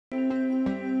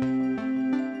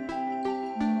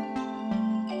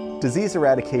Disease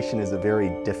eradication is a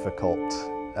very difficult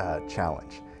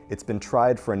challenge. It's been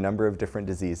tried for a number of different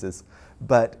diseases,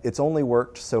 but it's only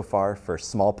worked so far for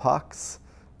smallpox,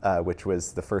 which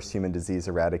was the first human disease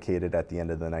eradicated at the end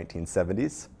of the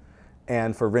 1970s,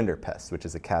 and for rinderpest, which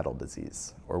is a cattle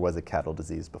disease, or was a cattle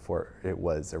disease before it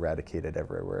was eradicated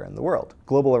everywhere in the world.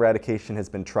 Global eradication has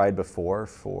been tried before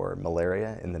for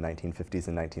malaria in the 1950s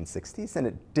and 1960s, and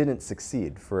it didn't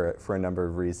succeed for a number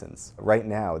of reasons. Right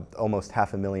now, almost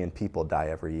 500,000 people die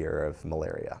every year of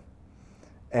malaria,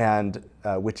 and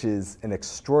which is an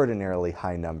extraordinarily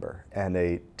high number and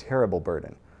a terrible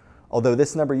burden. Although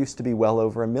this number used to be well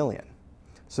over 1 million.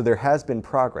 So there has been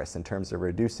progress in terms of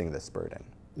reducing this burden.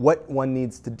 What one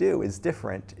needs to do is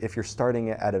different if you're starting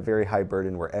at a very high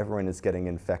burden where everyone is getting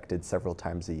infected several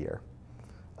times a year,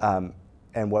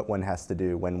 and what one has to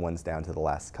do when one's down to the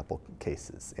last couple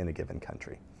cases in a given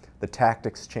country. The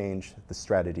tactics change, the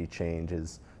strategy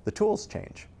changes, the tools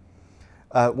change.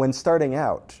 When starting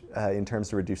out in terms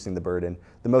of reducing the burden,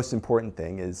 the most important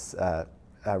thing is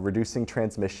reducing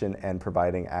transmission and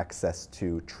providing access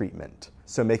to treatment.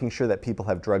 So making sure that people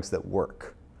have drugs that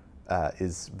work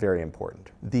is very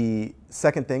important. The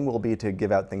second thing will be to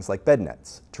give out things like bed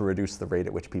nets to reduce the rate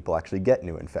at which people actually get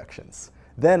new infections.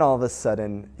 Then all of a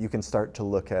sudden you can start to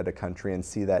look at a country and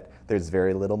see that there's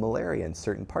very little malaria in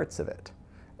certain parts of it.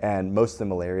 And most of the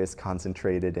malaria is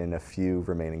concentrated in a few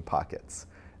remaining pockets.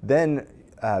 Then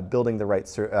building the right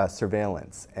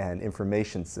surveillance and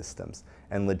information systems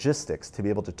and logistics to be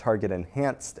able to target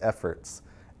enhanced efforts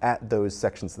at those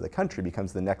sections of the country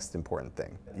becomes the next important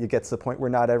thing. You get to the point where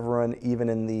not everyone, even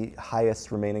in the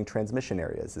highest remaining transmission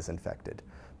areas, is infected.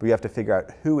 But you have to figure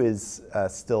out who is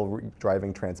still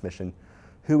driving transmission,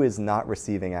 who is not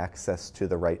receiving access to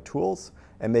the right tools,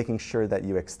 and making sure that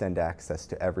you extend access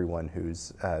to everyone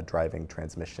who's driving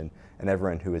transmission and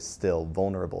everyone who is still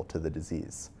vulnerable to the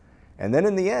disease. And then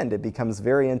in the end, it becomes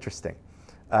very interesting.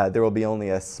 There will be only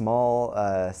a small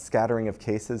scattering of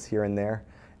cases here and there,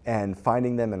 and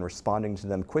finding them and responding to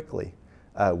them quickly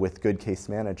with good case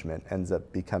management ends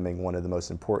up becoming one of the most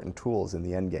important tools in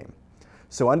the end game.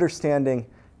 So understanding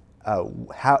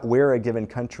where a given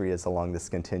country is along this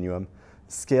continuum,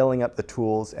 scaling up the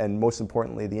tools, and most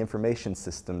importantly, the information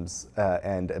systems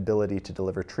and ability to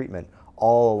deliver treatment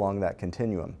all along that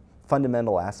continuum,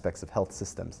 fundamental aspects of health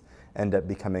systems, end up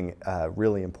becoming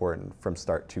really important from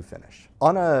start to finish.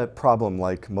 On a problem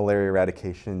like malaria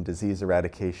eradication, disease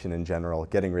eradication in general,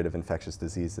 getting rid of infectious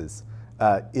diseases,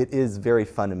 it is very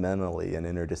fundamentally an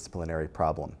interdisciplinary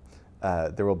problem.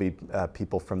 There will be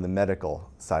people from the medical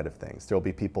side of things. There will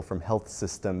be people from health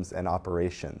systems and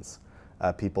operations,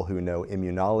 people who know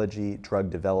immunology, drug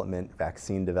development,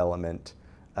 vaccine development,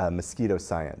 mosquito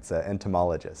science,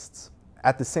 entomologists.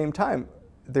 At the same time,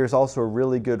 there's also a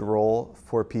really good role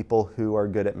for people who are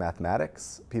good at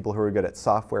mathematics, people who are good at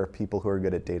software, people who are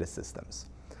good at data systems.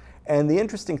 And the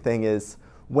interesting thing is,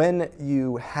 when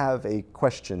you have a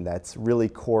question that's really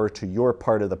core to your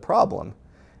part of the problem,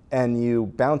 and you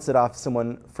bounce it off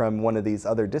someone from one of these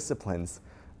other disciplines,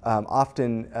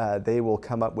 often they will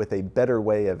come up with a better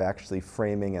way of actually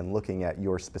framing and looking at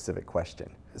your specific question.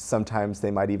 Sometimes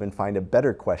they might even find a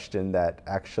better question that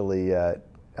actually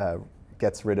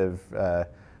gets rid of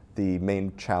the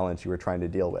main challenge you were trying to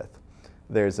deal with.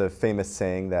 There's a famous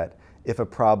saying that if a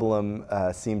problem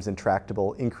seems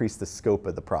intractable, increase the scope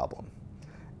of the problem.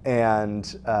 And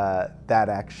that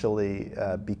actually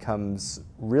becomes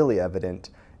really evident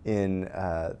in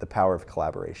the power of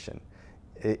collaboration.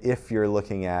 If you're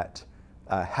looking at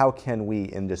how can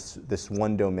we, in this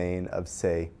one domain of,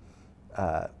 say,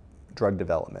 drug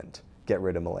development, get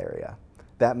rid of malaria,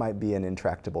 that might be an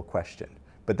intractable question.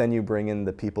 But then you bring in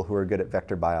the people who are good at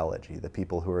vector biology, the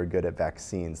people who are good at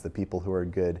vaccines, the people who are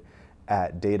good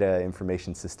at data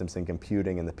information systems and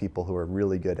computing, and the people who are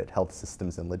really good at health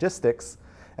systems and logistics.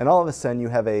 And all of a sudden you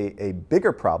have a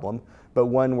bigger problem, but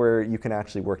one where you can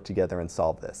actually work together and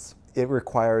solve this. It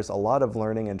requires a lot of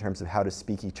learning in terms of how to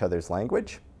speak each other's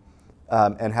language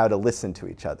and how to listen to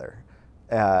each other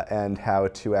and how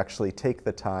to actually take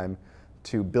the time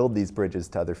to build these bridges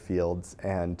to other fields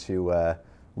and to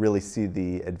really see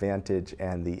the advantage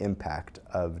and the impact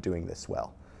of doing this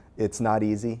well. It's not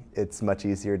easy. It's much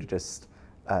easier to just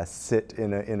sit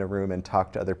in a room and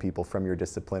talk to other people from your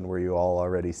discipline where you all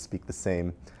already speak the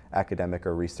same academic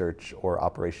or research or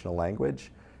operational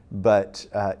language. But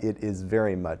it is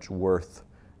very much worth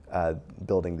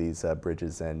building these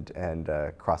bridges and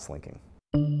cross-linking.